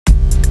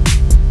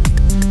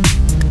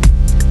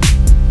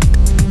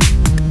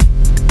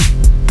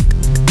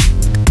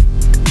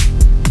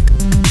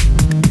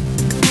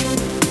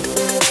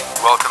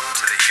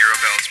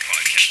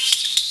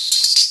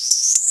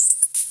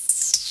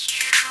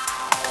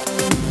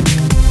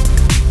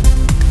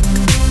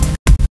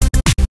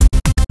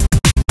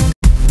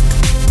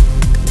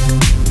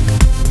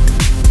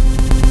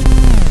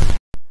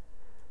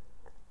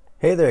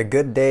Hey there,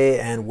 good day,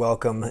 and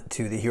welcome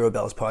to the Hero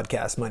Bells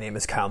podcast. My name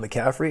is Kyle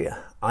McCaffrey.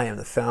 I am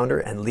the founder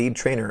and lead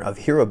trainer of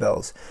Hero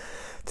Bells.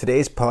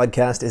 Today's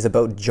podcast is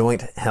about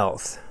joint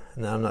health.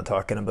 Now, I'm not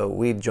talking about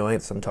weed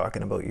joints. I'm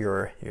talking about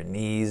your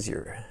knees,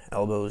 your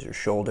elbows, your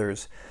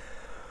shoulders,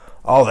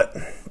 all of it.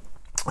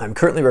 I'm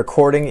currently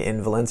recording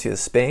in Valencia,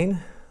 Spain,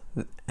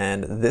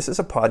 and this is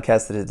a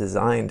podcast that is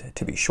designed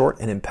to be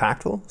short and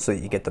impactful so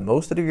that you get the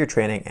most out of your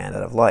training and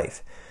out of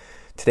life.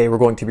 Today, we're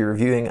going to be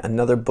reviewing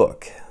another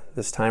book.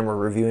 This time we're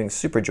reviewing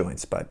Super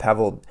Joints by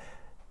Pavel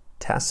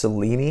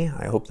Tassolini.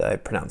 I hope that I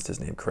pronounced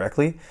his name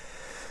correctly.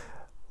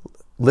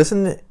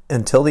 Listen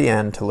until the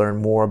end to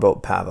learn more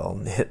about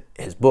Pavel,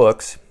 his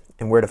books,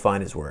 and where to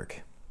find his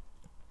work.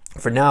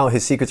 For now,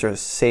 his secrets for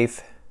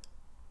safe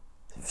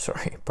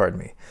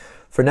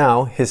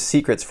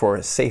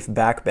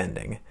back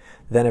bending,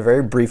 then a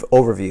very brief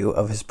overview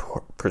of his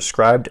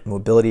prescribed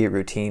mobility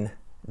routine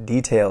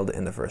detailed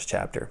in the first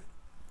chapter.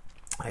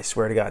 I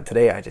swear to God,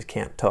 today I just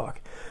can't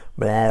talk.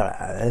 You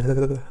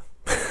gotta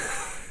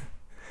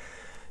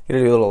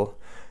do little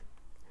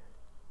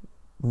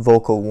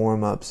vocal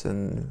warm-ups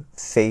and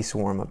face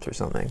warm-ups or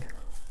something.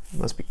 It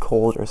must be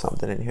cold or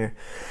something in here.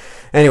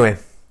 Anyway,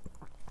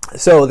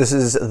 so this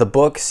is the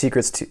book,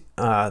 Secrets to,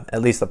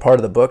 at least the part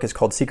of the book is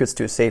called Secrets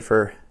to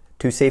Safer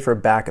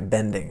Back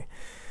Bending.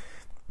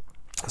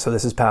 So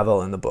this is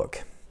Pavel in the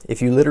book. If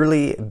you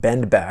literally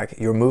bend back,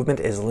 your movement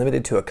is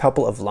limited to a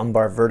couple of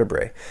lumbar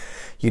vertebrae.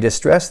 You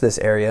distress this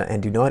area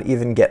and do not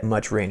even get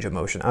much range of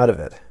motion out of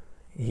it.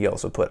 He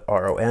also put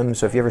ROM,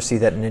 so if you ever see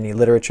that in any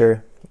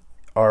literature,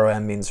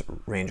 ROM means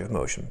range of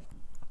motion.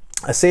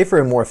 A safer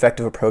and more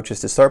effective approach is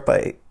to start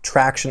by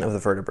traction of the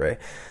vertebrae,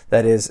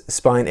 that is,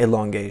 spine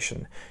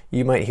elongation.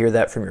 You might hear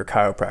that from your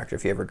chiropractor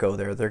if you ever go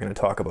there. They're going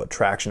to talk about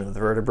traction of the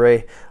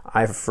vertebrae.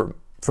 For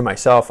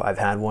myself, I've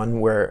had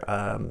one where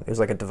it was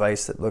like a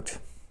device that looked,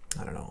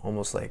 I don't know,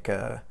 almost like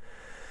a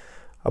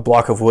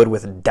block of wood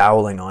with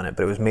doweling on it,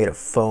 but it was made of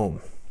foam.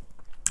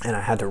 And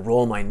I had to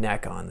roll my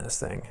neck on this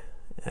thing.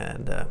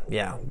 And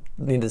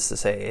needless to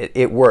say,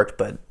 it worked,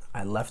 but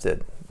I left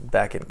it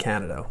back in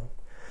Canada.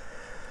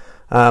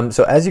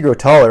 So as you grow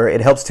taller,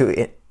 it helps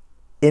to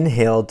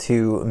inhale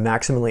to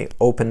maximally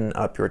open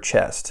up your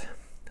chest.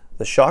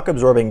 The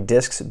shock-absorbing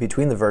discs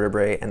between the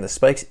vertebrae and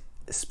the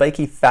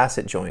spiky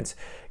facet joints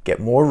get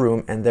more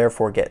room and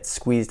therefore get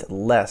squeezed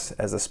less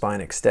as the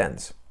spine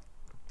extends.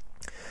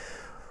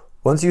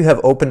 Once you have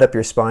opened up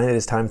your spine, it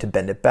is time to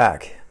bend it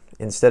back.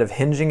 Instead of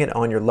hinging it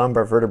on your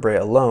lumbar vertebrae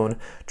alone,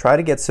 try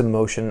to get some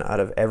motion out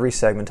of every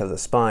segment of the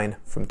spine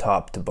from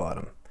top to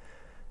bottom.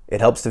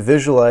 It helps to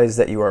visualize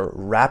that you are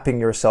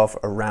wrapping yourself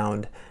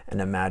around an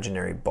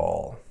imaginary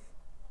ball.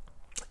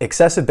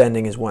 Excessive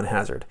bending is one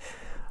hazard.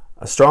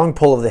 A strong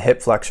pull of the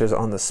hip flexors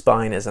on the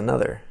spine is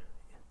another.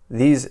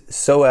 These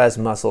psoas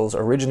muscles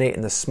originate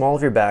in the small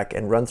of your back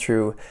and run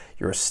through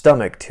your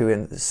stomach to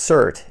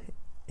insert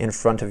in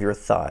front of your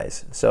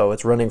thighs. So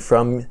it's running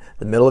from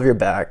the middle of your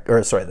back,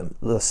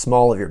 the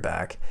small of your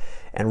back,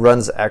 and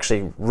runs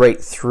actually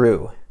right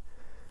through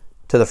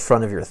to the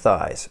front of your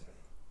thighs,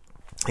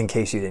 in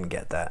case you didn't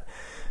get that.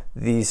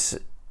 These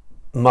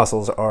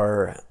muscles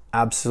are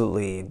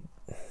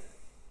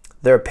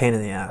they're a pain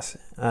in the ass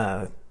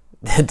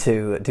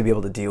to be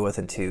able to deal with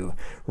and to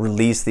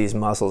release these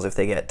muscles if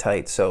they get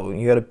tight. So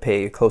you got to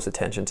pay close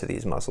attention to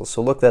these muscles.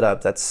 So look that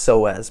up. That's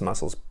psoas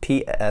muscles,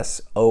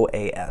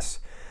 P-S-O-A-S.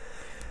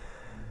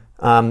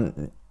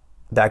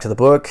 Back to the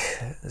book.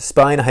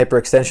 Spine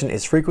hyperextension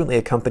is frequently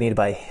accompanied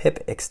by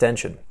hip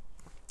extension.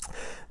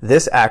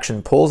 This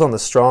action pulls on the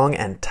strong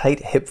and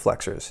tight hip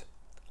flexors.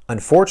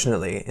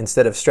 Unfortunately,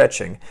 instead of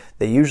stretching,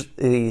 they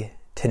usually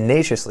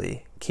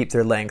tenaciously keep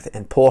their length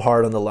and pull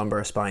hard on the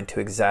lumbar spine to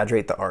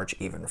exaggerate the arch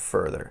even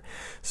further.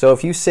 So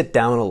if you sit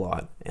down a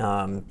lot,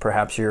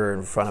 perhaps you're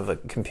in front of a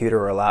computer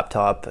or a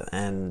laptop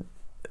and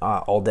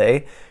all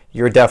day,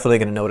 you're definitely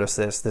going to notice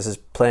this. This is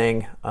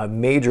playing a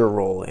major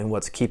role in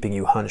what's keeping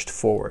you hunched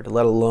forward,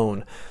 let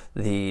alone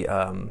the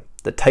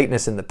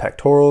tightness in the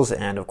pectorals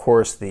and, of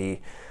course, the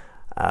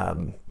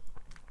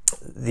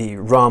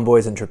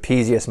rhomboids and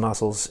trapezius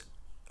muscles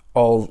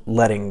all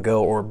letting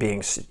go or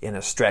being in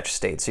a stretch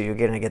state. So you're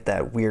going to get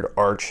that weird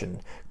arch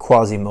and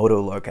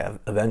Quasimodo look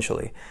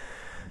eventually.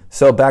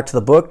 So back to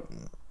the book.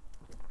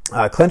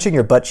 Clenching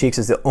your butt cheeks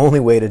is the only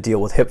way to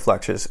deal with hip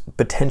flexors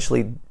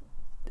potentially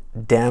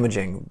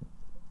damaging.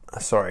 I'm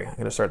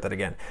going to start that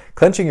again.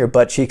 Clenching your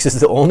butt cheeks is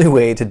the only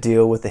way to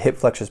deal with the hip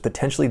flexors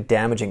potentially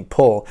damaging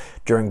pull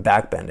during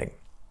back bending.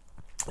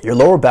 Your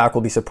lower back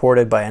will be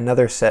supported by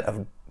another set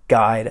of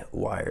guide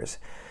wires,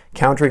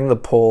 countering the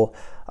pull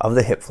of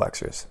the hip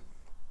flexors.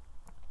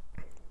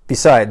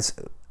 Besides,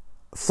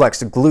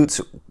 flexed glutes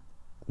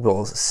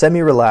will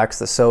semi-relax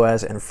the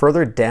psoas and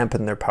further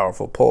dampen their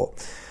powerful pull.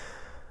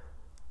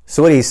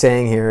 So what he's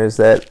saying here is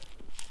that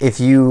if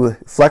you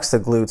flex the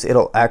glutes,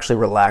 it'll actually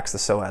relax the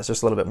psoas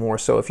just a little bit more.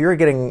 So if you're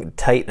getting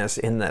tightness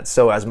in that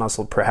psoas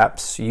muscle,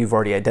 perhaps you've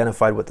already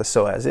identified what the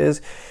psoas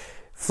is.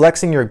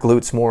 Flexing your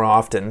glutes more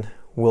often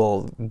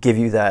will give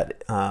you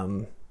that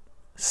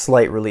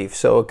slight relief.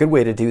 So a good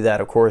way to do that,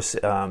 of course,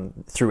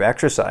 through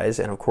exercise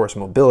and of course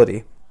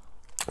mobility.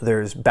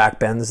 There's back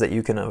bends that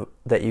you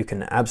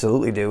can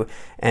absolutely do,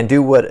 and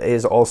do what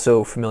is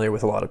also familiar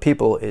with a lot of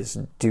people is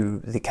do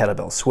the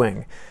kettlebell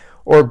swing,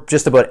 or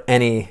just about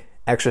any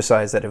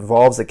exercise that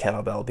involves the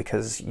kettlebell,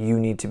 because you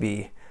need to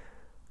be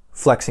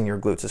flexing your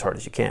glutes as hard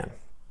as you can.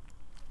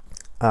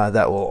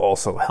 That will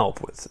also help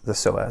with the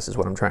psoas, is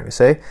what I'm trying to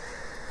say.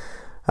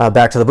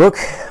 Back to the book.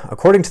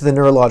 According to the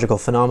neurological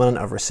phenomenon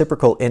of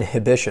reciprocal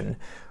inhibition,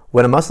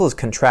 when a muscle is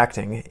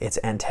contracting, its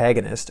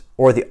antagonist,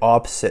 or the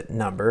opposite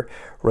number,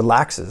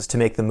 relaxes to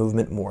make the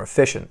movement more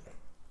efficient.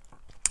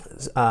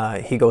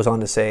 He goes on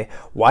to say,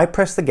 why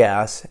press the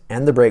gas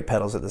and the brake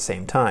pedals at the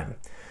same time?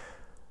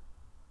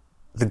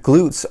 The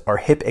glutes are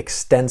hip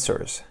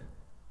extensors.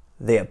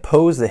 They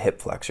oppose the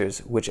hip flexors,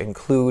 which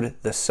include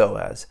the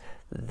psoas.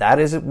 That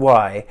is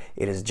why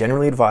it is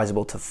generally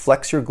advisable to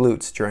flex your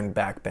glutes during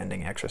back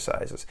bending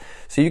exercises.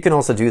 So you can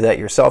also do that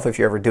yourself if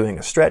you're ever doing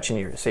a stretch and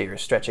you're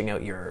stretching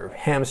out your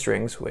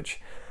hamstrings,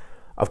 which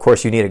of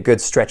course you need a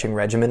good stretching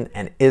regimen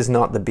and is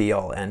not the be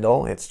all end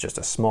all. It's just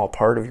a small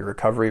part of your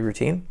recovery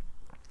routine,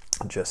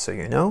 just so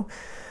you know.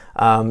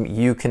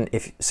 You can,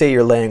 if say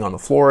you're laying on the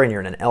floor and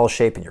you're in an L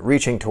shape and you're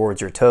reaching towards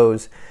your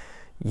toes,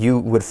 you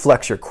would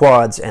flex your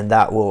quads, and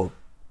that will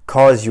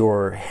cause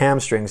your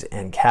hamstrings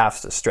and calves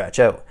to stretch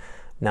out.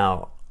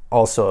 Now,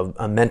 also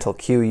a mental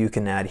cue you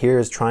can add here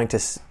is trying to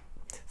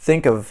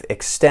think of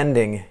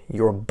extending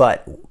your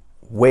butt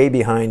way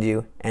behind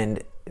you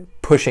and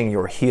pushing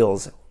your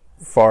heels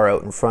far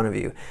out in front of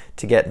you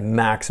to get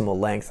maximal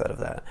length out of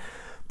that.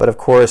 But of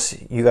course,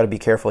 you got to be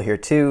careful here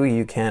too.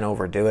 You can't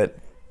overdo it.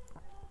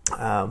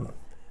 And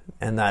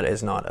that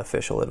is not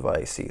official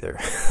advice either.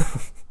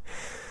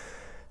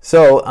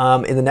 So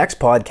in the next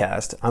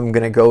podcast, I'm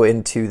going to go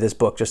into this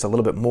book just a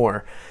little bit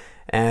more,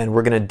 and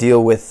we're going to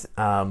deal with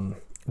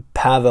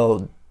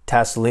Pavel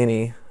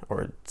Tassolini,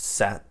 or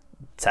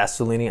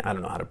Tassolini. I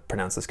don't know how to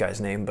pronounce this guy's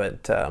name,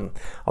 but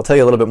I'll tell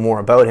you a little bit more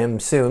about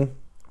him soon.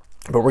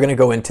 But we're going to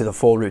go into the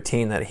full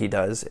routine that he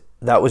does.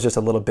 That was just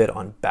a little bit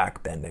on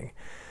back bending.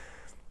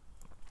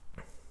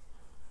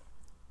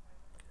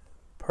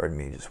 Pardon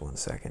me just 1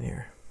 second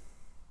here.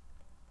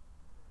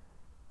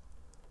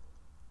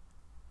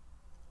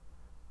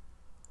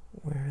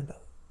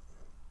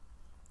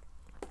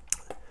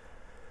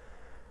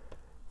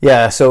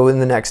 Yeah, so in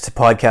the next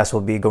podcast,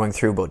 we'll be going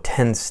through about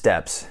 10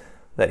 steps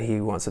that he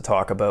wants to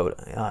talk about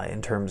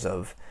in terms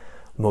of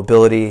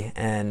mobility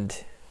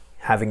and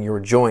having your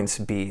joints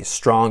be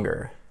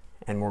stronger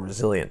and more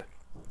resilient.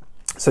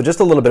 So just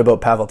a little bit about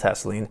Pavel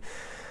Tassolin.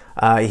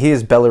 He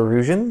is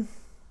Belarusian.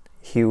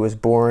 He was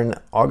born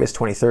August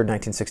 23rd,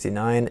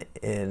 1969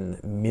 in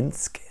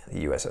Minsk,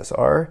 the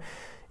USSR.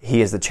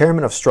 He is the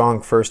chairman of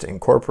Strong First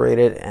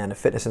Incorporated and a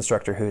fitness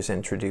instructor who's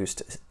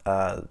introduced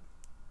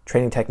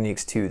training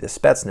techniques to the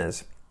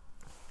Spetsnaz.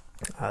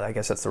 I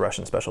guess that's the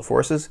Russian Special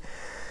Forces.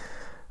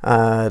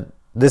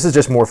 This is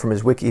just more from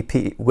his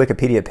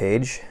Wikipedia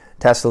page.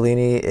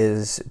 Tassolini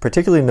is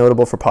particularly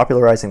notable for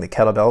popularizing the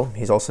kettlebell.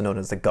 He's also known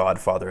as the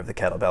godfather of the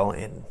kettlebell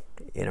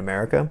in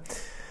America.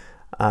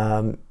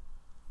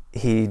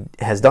 He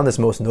has done this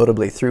most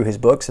notably through his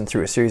books and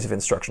through a series of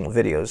instructional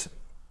videos.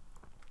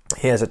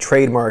 He has a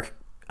trademark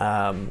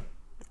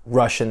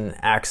Russian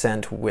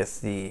accent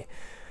with the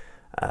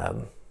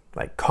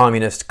like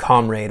communist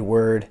comrade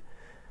word.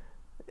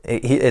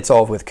 It's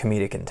all with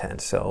comedic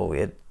intent, so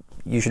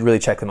you should really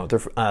check them out.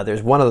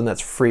 There's one of them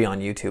that's free on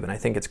YouTube, and I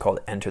think it's called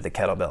Enter the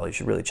Kettlebell. You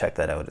should really check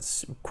that out.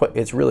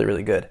 It's really,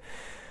 really good.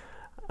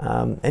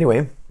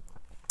 Anyway,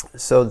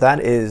 so that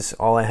is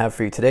all I have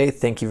for you today.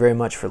 Thank you very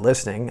much for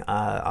listening.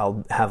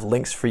 I'll have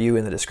links for you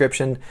in the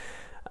description,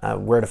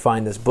 where to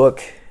find this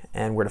book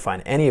and where to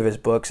find any of his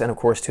books, and of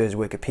course to his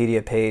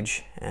Wikipedia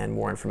page and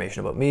more information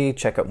about me.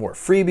 Check out more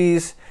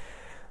freebies.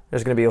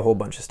 There's going to be a whole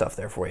bunch of stuff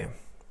there for you.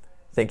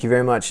 Thank you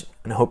very much,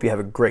 and I hope you have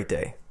a great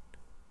day.